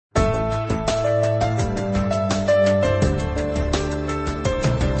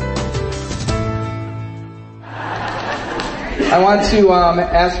I want to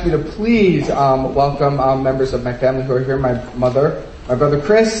ask you to please welcome members of my family who are here. My mother, my brother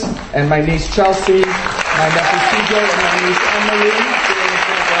Chris, and my niece Chelsea, my nephew CJ, and my niece Emily.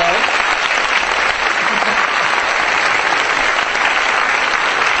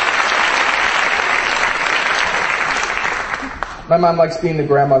 My mom likes being the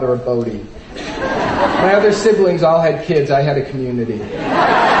grandmother of Bodie. My other siblings all had kids. I had a community.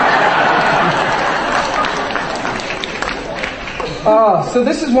 So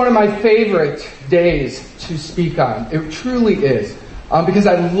this is one of my favorite days to speak on. It truly is. Because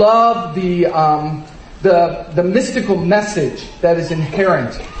I love the mystical message that is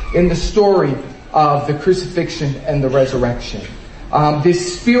inherent in the story of the crucifixion and the resurrection.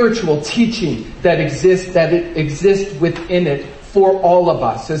 This spiritual teaching that exists within it for all of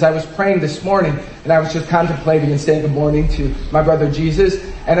us. As I was praying this morning, and I was just contemplating and saying good morning to my brother Jesus,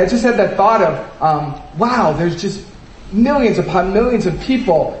 and I just had that thought of, wow, there's just millions upon millions of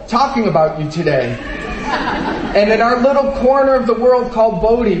people talking about you today. And in our little corner of the world called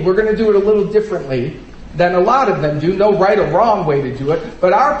Bodie, we're going to do it a little differently than a lot of them do. No right or wrong way to do it.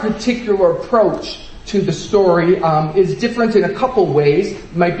 But our particular approach to the story is different in a couple ways.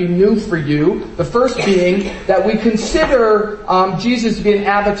 It might be new for you. The first being that we consider Jesus to be an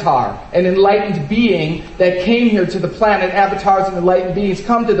avatar, an enlightened being that came here to the planet. Avatars and enlightened beings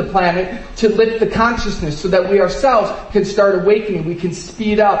come to the planet to lift the consciousness so that we ourselves can start awakening. We can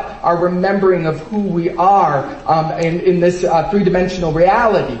speed up our remembering of who we are in this three-dimensional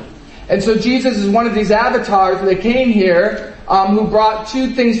reality. And so Jesus is one of these avatars that came here who brought two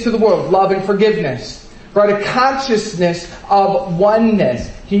things to the world, love and forgiveness. Brought a consciousness of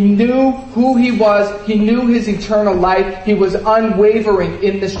oneness. He knew who he was. He knew his eternal life. He was unwavering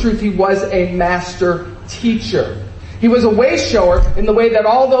in this truth. He was a master teacher. He was a way shower in the way that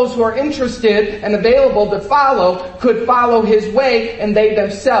all those who are interested and available to follow could follow his way, and they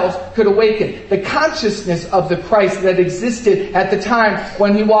themselves could awaken. The consciousness of the Christ that existed at the time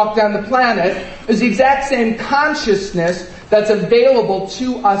when he walked on the planet is the exact same consciousness that's available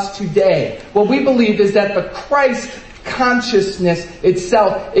to us today. What we believe is that the Christ consciousness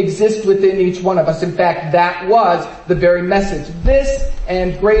itself exists within each one of us. In fact, that was the very message. This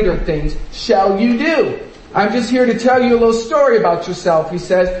and greater things shall you do. I'm just here to tell you a little story about yourself. He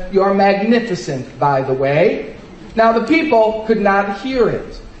says, you're magnificent, by the way. Now the people could not hear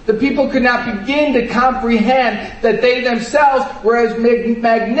it. The people could not begin to comprehend that they themselves were as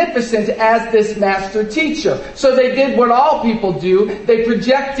magnificent as this master teacher. So they did what all people do. They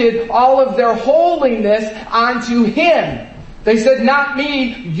projected all of their holiness onto him. They said, not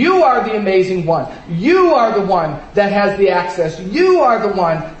me, you are the amazing one. You are the one that has the access. You are the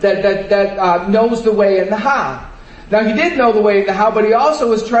one that knows the way and the how. Now he did know the way and the how, but he also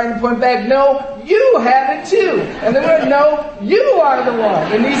was trying to point back, no, you have it too. And they went, no, you are the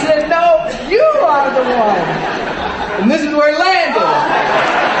one. And he said, no, you are the one. And this is where he landed.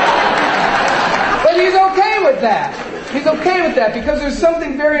 But he's okay with that. He's okay with that because there's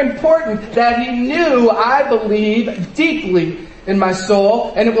something very important that he knew, I believe, deeply in my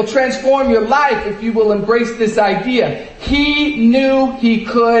soul, and it will transform your life if you will embrace this idea. He knew he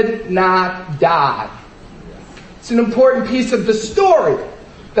could not die. It's an important piece of the story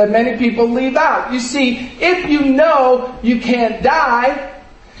that many people leave out. You see, if you know you can't die,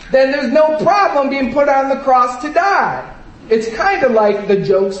 then there's no problem being put on the cross to die. It's kind of like the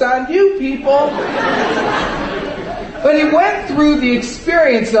joke's on you, people. But he went through the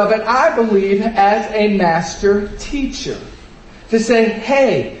experience of it, I believe, as a master teacher. To say,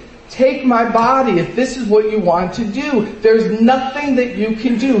 hey, take my body if this is what you want to do. There's nothing that you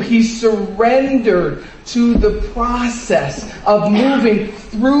can do. He surrendered to the process of moving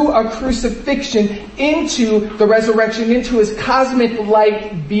through a crucifixion into the resurrection, into his cosmic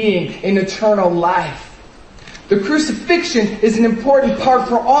light being in eternal life. The crucifixion is an important part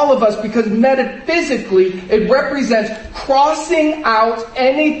for all of us because metaphysically it represents crossing out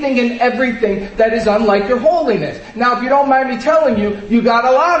anything and everything that is unlike your holiness. Now, if you don't mind me telling you, you got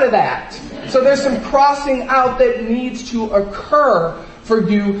a lot of that. So there's some crossing out that needs to occur for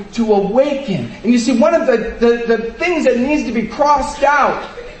you to awaken. And you see, one of the things that needs to be crossed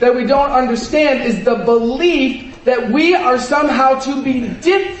out that we don't understand is the belief that we are somehow to be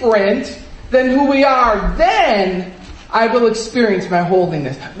different than who we are. Then I will experience my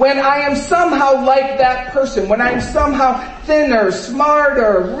holiness. When I am somehow like that person, when I am somehow thinner,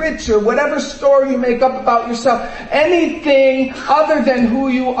 smarter, richer, whatever story you make up about yourself, anything other than who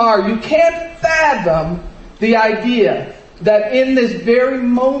you are, you can't fathom the idea that in this very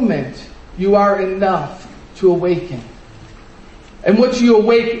moment you are enough to awaken. And what you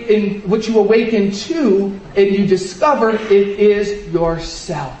awaken to, and you discover it is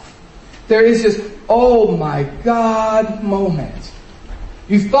yourself. There is this, oh my God moment.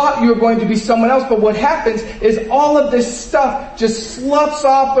 You thought you were going to be someone else, but what happens is all of this stuff just sloughs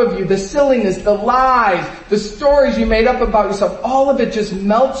off of you. The silliness, the lies, the stories you made up about yourself, all of it just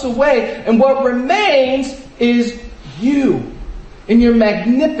melts away. And what remains is you and your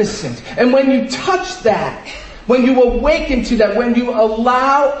magnificence. And when you touch that, when you awaken to that, when you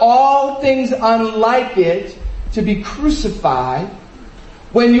allow all things unlike it to be crucified,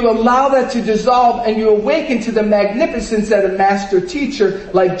 when you allow that to dissolve and you awaken to the magnificence that a master teacher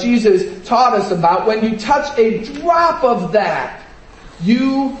like Jesus taught us about, when you touch a drop of that,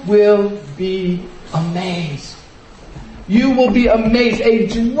 you will be amazed. You will be amazed. A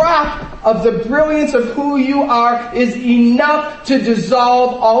drop of the brilliance of who you are is enough to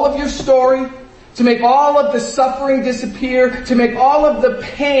dissolve all of your story, to make all of the suffering disappear, to make all of the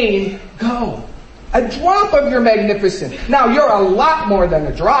pain go. A drop of your magnificence. Now, you're a lot more than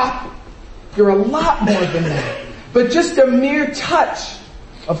a drop. You're a lot more than that. But just a mere touch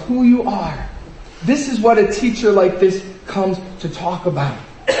of who you are. This is what a teacher like this comes to talk about.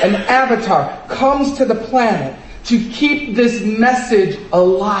 An avatar comes to the planet to keep this message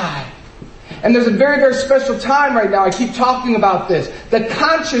alive. And there's a very, very special time right now. I keep talking about this. The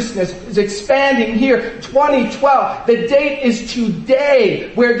consciousness is expanding here. 2012. The date is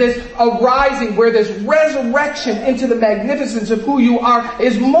today, where this arising, where this resurrection into the magnificence of who you are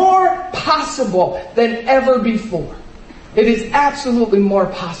is more possible than ever before. It is absolutely more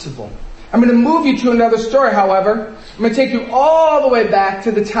possible. I'm going to move you to another story, however. I'm going to take you all the way back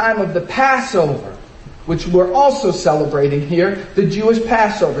to the time of the Passover, which we're also celebrating here, the Jewish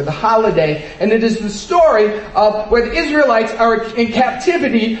Passover, the holiday. And it is the story of where the Israelites are in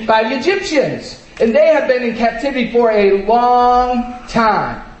captivity by the Egyptians. And they have been in captivity for a long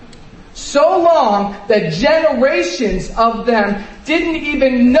time. So long that generations of them didn't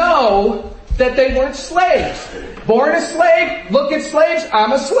even know that they weren't slaves. Born a slave, look at slaves,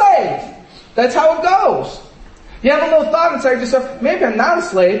 I'm a slave. That's how it goes. You have a little thought inside yourself, maybe I'm not a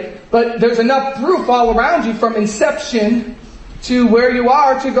slave, but there's enough proof all around you from inception to where you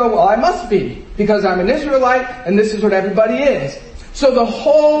are to go, well, I must be, because I'm an Israelite and this is what everybody is. So the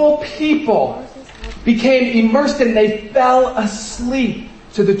whole people became immersed and they fell asleep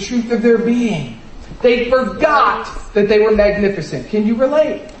to the truth of their being. They forgot that they were magnificent. Can you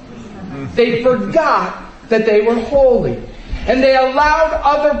relate? They forgot that they were holy. And they allowed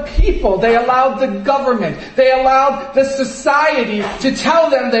other people, they allowed the government, they allowed the society to tell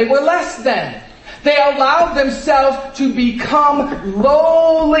them they were less than. They allowed themselves to become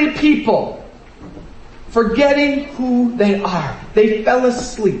lowly people, forgetting who they are. They fell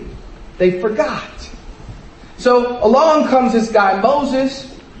asleep. They forgot. So along comes this guy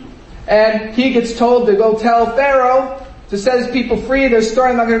Moses, and he gets told to go tell Pharaoh to set his people free. There's a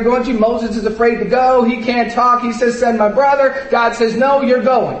story I'm not going to go into. Moses is afraid to go. He can't talk. He says, send my brother. God says, no, you're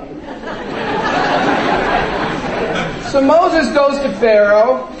going. So Moses goes to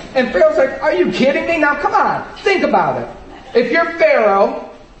Pharaoh, and Pharaoh's like, are you kidding me? Now come on, think about it. If you're Pharaoh,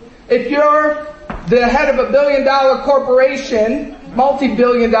 if you're the head of a billion-dollar corporation,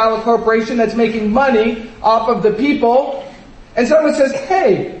 multi-billion-dollar corporation that's making money off of the people, and someone says,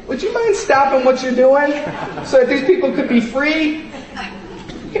 hey, would you mind stopping what you're doing so that these people could be free?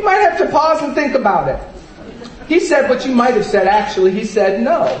 You might have to pause and think about it. He said what you might have said, actually. He said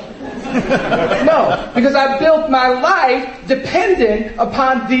no. No, because I built my life dependent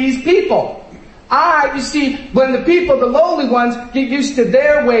upon these people. You see, when the people, the lowly ones, get used to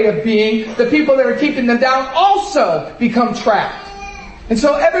their way of being, the people that are keeping them down also become trapped. And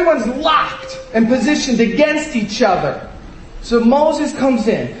so everyone's locked and positioned against each other. So Moses comes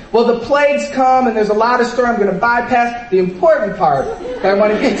in. Well, the plagues come, and there's a lot of story. I'm going to bypass the important part that I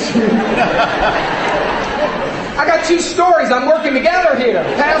want to get to. I got two stories. I'm working together here.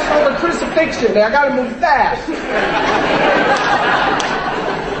 Passover, crucifixion. I got to move fast.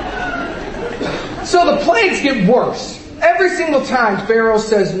 So the plagues get worse. Every single time Pharaoh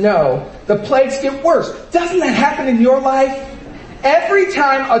says no, the plagues get worse. Doesn't that happen in your life? Every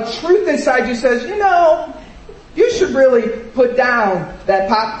time a truth inside you says, you should really put down that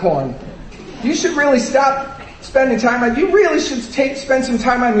popcorn. You should really stop spending time on, you really should spend some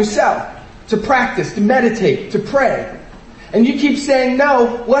time on yourself to practice, to meditate, to pray. And you keep saying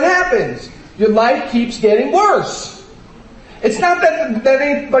no, what happens? Your life keeps getting worse. It's not that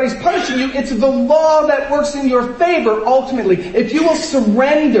anybody's punishing you, it's the law that works in your favor ultimately. If you will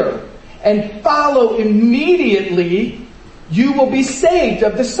surrender and follow immediately, you will be saved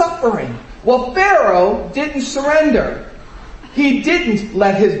of the suffering. Well, Pharaoh didn't surrender. He didn't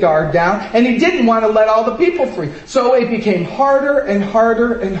let his guard down, and he didn't want to let all the people free. So it became harder and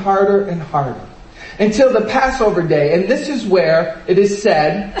harder and harder and harder until the Passover day. And this is where it is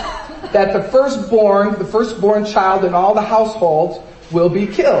said that the firstborn child in all the households will be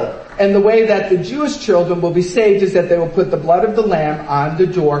killed. And the way that the Jewish children will be saved is that they will put the blood of the lamb on the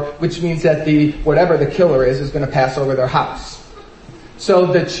door, which means that whatever the killer is going to pass over their house. So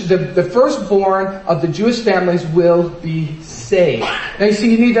the firstborn of the Jewish families will be saved. Now you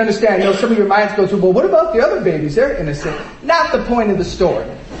see, you need to understand, some of your minds go to, well, what about the other babies? They're innocent. Not the point of the story.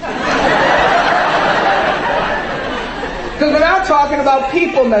 Because we're not talking about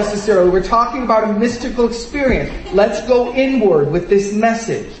people necessarily. We're talking about a mystical experience. Let's go inward with this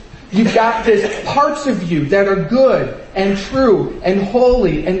message. You've got this parts of you that are good and true and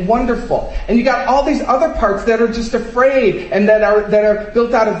holy and wonderful. And you got all these other parts that are just afraid and that are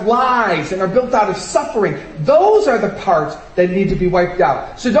built out of lies and are built out of suffering. Those are the parts that need to be wiped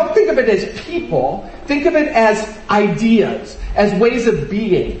out. So don't think of it as people. Think of it as ideas, as ways of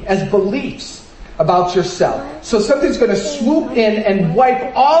being, as beliefs about yourself. So something's going to swoop in and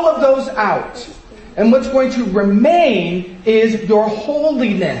wipe all of those out. And what's going to remain is your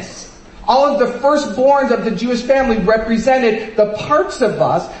holiness. All of the firstborns of the Jewish family represented the parts of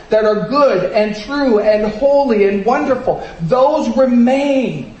us that are good and true and holy and wonderful. Those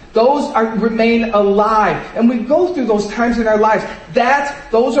remain. Remain alive. And we go through those times in our lives.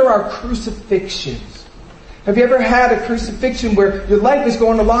 Those are our crucifixions. Have you ever had a crucifixion where your life is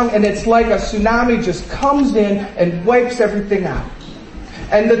going along and it's like a tsunami just comes in and wipes everything out?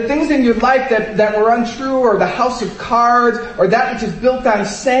 And the things in your life that were untrue, or the house of cards, or that which is built on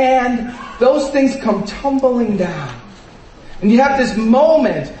sand, those things come tumbling down. And you have this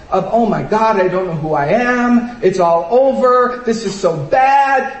moment of, oh my God, I don't know who I am. It's all over. This is so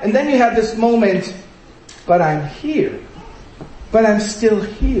bad. And then you have this moment, but I'm here. But I'm still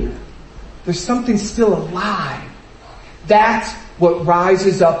here. There's something still alive. That's what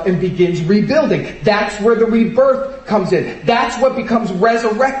rises up and begins rebuilding. That's where the rebirth comes in. That's what becomes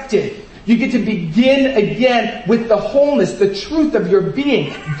resurrected. You get to begin again with the wholeness, the truth of your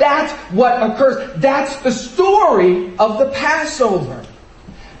being. That's what occurs. That's the story of the Passover.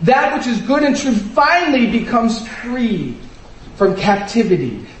 That which is good and true finally becomes free from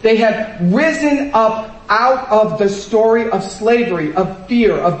captivity. They have risen up out of the story of slavery, of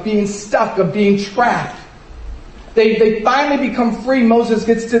fear, of being stuck, of being trapped. They finally become free. Moses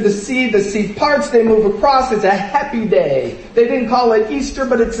gets to the sea parts, they move across, it's a happy day. They didn't call it Easter,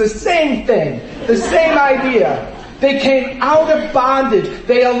 but it's the same thing, the same idea. They came out of bondage.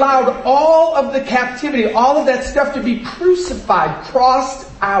 They allowed all of the captivity, all of that stuff to be crucified, crossed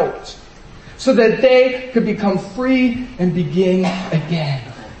out, so that they could become free and begin again.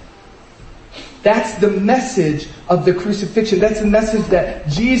 That's the message of the crucifixion. That's the message that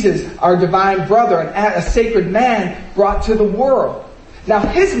Jesus, our divine brother and a sacred man, brought to the world. Now,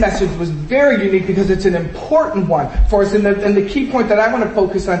 his message was very unique because it's an important one for us. And the key point that I want to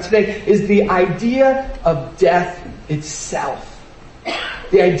focus on today is the idea of death itself.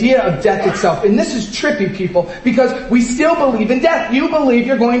 The idea of death itself. And this is trippy, people, because we still believe in death. You believe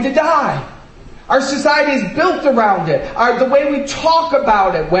you're going to die. Our society is built around it. The way we talk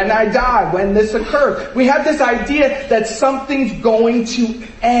about it, when I die, when this occurs. We have this idea that something's going to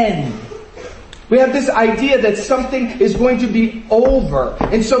end. We have this idea that something is going to be over.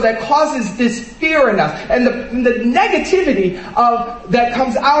 And so that causes this fear in us. And the negativity that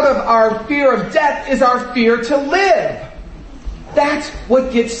comes out of our fear of death is our fear to live. That's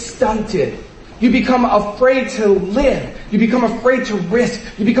what gets stunted. You become afraid to live. You become afraid to risk.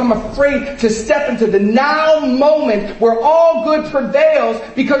 You become afraid to step into the now moment where all good prevails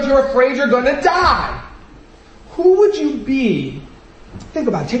because you're afraid you're going to die. Who would you be? Think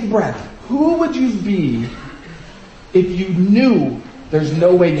about it. Take a breath. Who would you be if you knew there's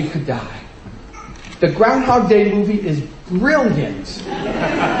no way you could die? The Groundhog Day movie is brilliant. Isn't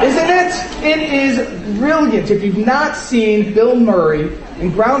it? It is brilliant. If you've not seen Bill Murray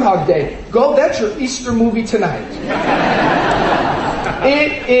in Groundhog Day, that's your Easter movie tonight.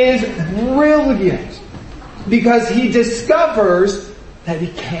 It is brilliant because he discovers that he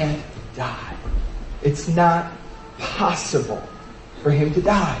can't die. It's not possible for him to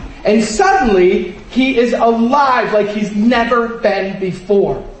die. And suddenly, he is alive like he's never been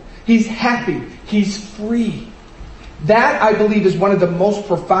before. He's happy. He's free. That, I believe, is one of the most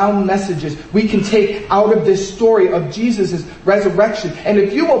profound messages we can take out of this story of Jesus' resurrection. And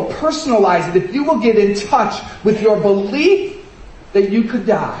if you will personalize it, if you will get in touch with your belief that you could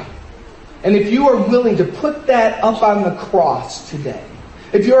die, and if you are willing to put that up on the cross today,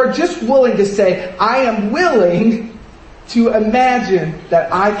 if you are just willing to say, I am willing to imagine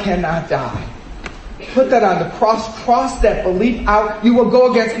that I cannot die. Put that on the cross that belief out. You will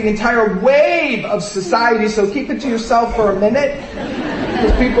go against the entire wave of society, so keep it to yourself for a minute.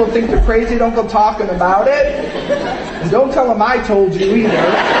 Because people think you're crazy, don't go talking about it. And don't tell them I told you either.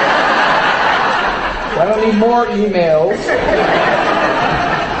 I don't need more emails.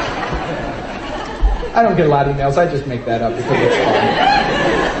 I don't get a lot of emails, I just make that up because it's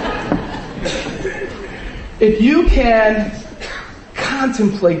fun. If you can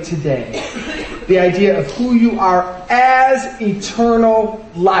contemplate today the idea of who you are as eternal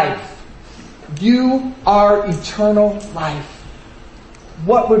life, you are eternal life,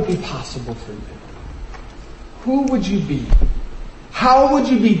 what would be possible for you? Who would you be? How would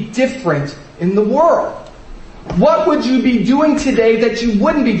you be different in the world? What would you be doing today that you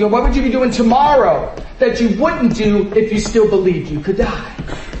wouldn't be doing? What would you be doing tomorrow that you wouldn't do if you still believed you could die?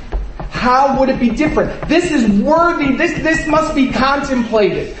 How would it be different? This is worthy. This must be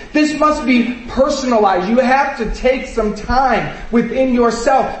contemplated. This must be personalized. You have to take some time within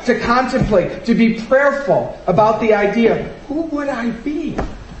yourself to contemplate, to be prayerful about the idea, who would I be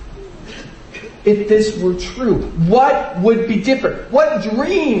if this were true? What would be different? What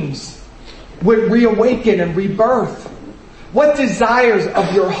dreams would reawaken and rebirth? What desires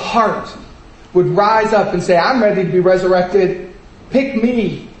of your heart would rise up and say, I'm ready to be resurrected. Pick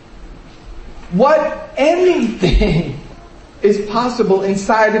me. Anything is possible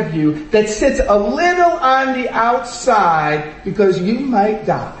inside of you that sits a little on the outside because you might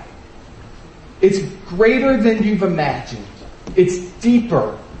die. It's greater than you've imagined. It's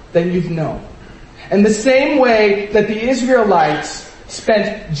deeper than you've known. And the same way that the Israelites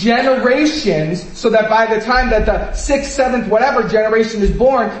spent generations so that by the time that the 6th, 7th, whatever generation is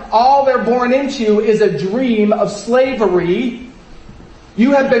born, all they're born into is a dream of slavery.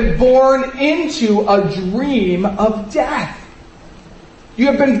 You have been born into a dream of death. You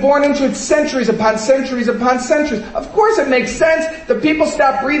have been born into it centuries upon centuries upon centuries. Of course it makes sense. The people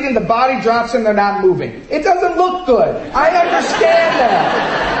stop breathing, the body drops and they're not moving. It doesn't look good. I understand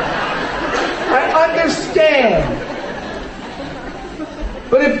that. I understand.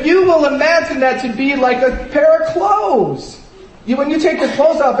 But if you will imagine that to be like a pair of clothes. When you take your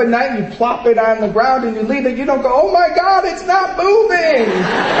clothes off at night and you plop it on the ground and you leave it, you don't go, oh my God, it's not moving.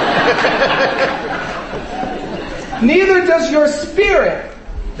 Neither does your spirit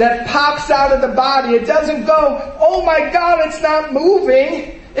that pops out of the body. It doesn't go, oh my God, it's not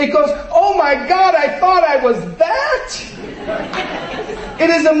moving. It goes, oh my God, I thought I was that. It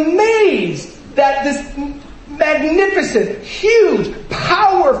is amazed that this magnificent, huge,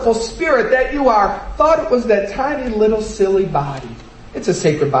 powerful spirit that you are thought it was that tiny little silly body. It's a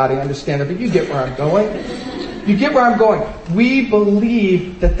sacred body, I understand it, but you get where I'm going. You get where I'm going. We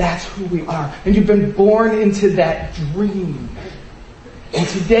believe that that's who we are. And you've been born into that dream. And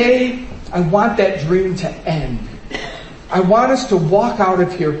today, I want that dream to end. I want us to walk out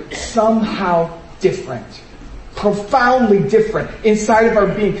of here somehow different. Profoundly different inside of our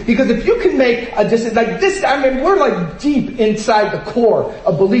being. Because if you can make a decision like this, we're like deep inside the core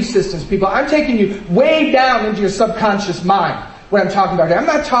of belief systems, people. I'm taking you way down into your subconscious mind when I'm talking about it. I'm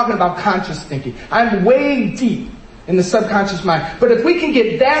not talking about conscious thinking. I'm way deep in the subconscious mind. But if we can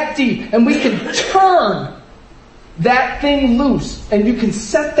get that deep and we can turn that thing loose and you can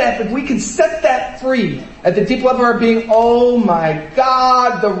set that, if we can set that free at the deep level of our being, oh my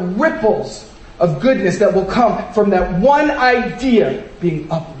God, the ripples of goodness that will come from that one idea being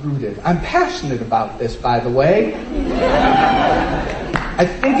uprooted. I'm passionate about this, by the way. I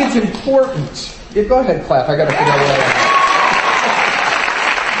think it's important. Yeah, go ahead, clap. I gotta figure out what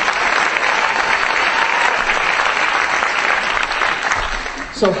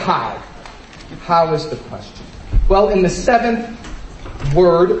So how? How is the question? Well, in the 7th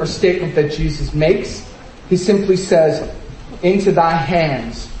word or statement that Jesus makes, he simply says, into thy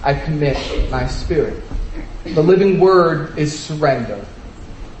hands I commit my spirit. The living word is surrender.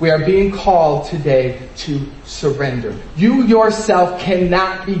 We are being called today to surrender. You yourself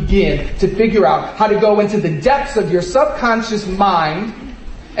cannot begin to figure out how to go into the depths of your subconscious mind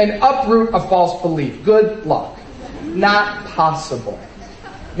and uproot a false belief. Good luck. Not possible.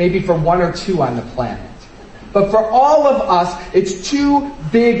 Maybe for 1 or 2 on the planet. But for all of us, it's too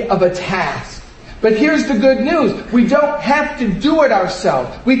big of a task. But here's the good news. We don't have to do it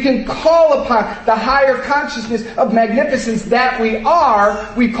ourselves. We can call upon the higher consciousness of magnificence that we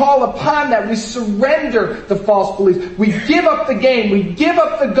are. We call upon that. We surrender the false beliefs. We give up the game. We give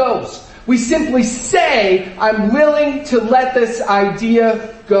up the ghost. We simply say, I'm willing to let this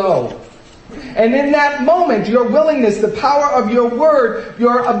idea go. And in that moment, your willingness, the power of your word,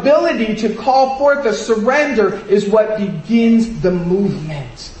 your ability to call forth a surrender is what begins the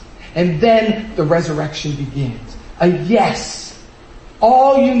movement. And then the resurrection begins. A yes.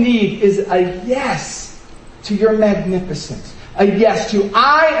 All you need is a yes to your magnificence. A yes to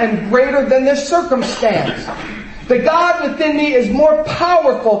I am greater than this circumstance. The God within me is more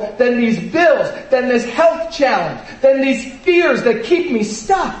powerful than these bills, than this health challenge, than these fears that keep me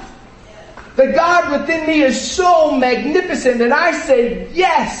stuck. The God within me is so magnificent, and I say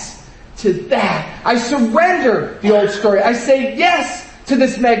yes to that. I surrender the old story. I say yes to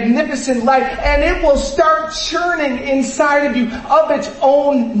this magnificent life, and it will start churning inside of you of its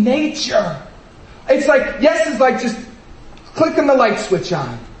own nature. It's like, yes is like just clicking the light switch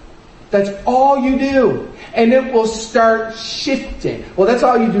on. That's all you do. And it will start shifting. Well, that's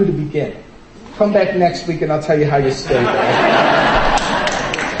all you do to begin. Come back next week and I'll tell you how you stay there.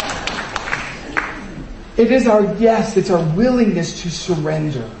 It is our yes, it's our willingness to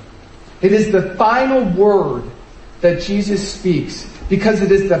surrender. It is the final word that Jesus speaks because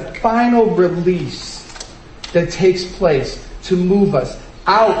it is the final release that takes place to move us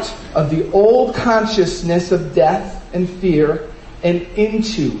out of the old consciousness of death and fear and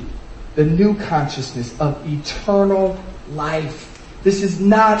into the new consciousness of eternal life. This is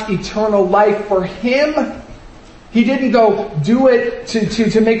not eternal life for him. He didn't go do it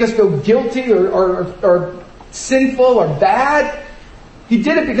to make us feel guilty or sinful or bad. He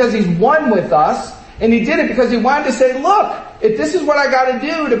did it because he's one with us, and he did it because he wanted to say, look, if this is what I got to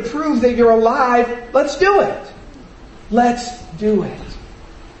do to prove that you're alive, let's do it. Let's do it.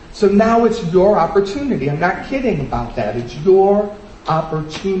 So now it's your opportunity. I'm not kidding about that. It's your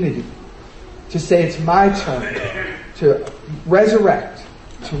opportunity to say it's my turn to resurrect,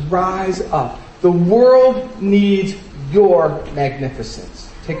 to rise up. The world needs your magnificence.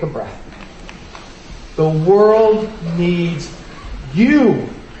 Take a breath. The world needs you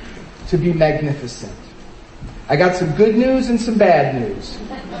to be magnificent. I got some good news and some bad news.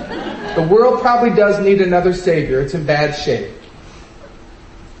 The world probably does need another savior. It's in bad shape.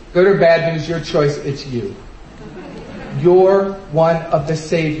 Good or bad news, your choice, it's you. You're one of the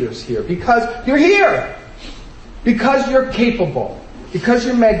saviors here. Because you're here. Because you're capable. Because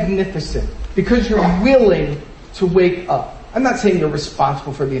you're magnificent. Because you're willing to wake up. I'm not saying you're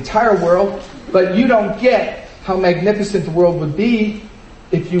responsible for the entire world, but you don't get how magnificent the world would be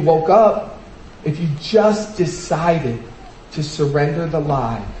if you woke up, if you just decided to surrender the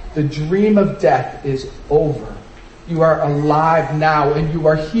lie. The dream of death is over. You are alive now, and you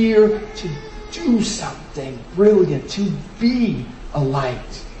are here to do something brilliant, to be a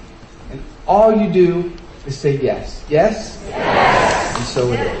light. And all you do is say yes. Yes? Yes. And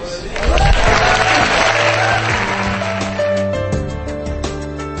so it is.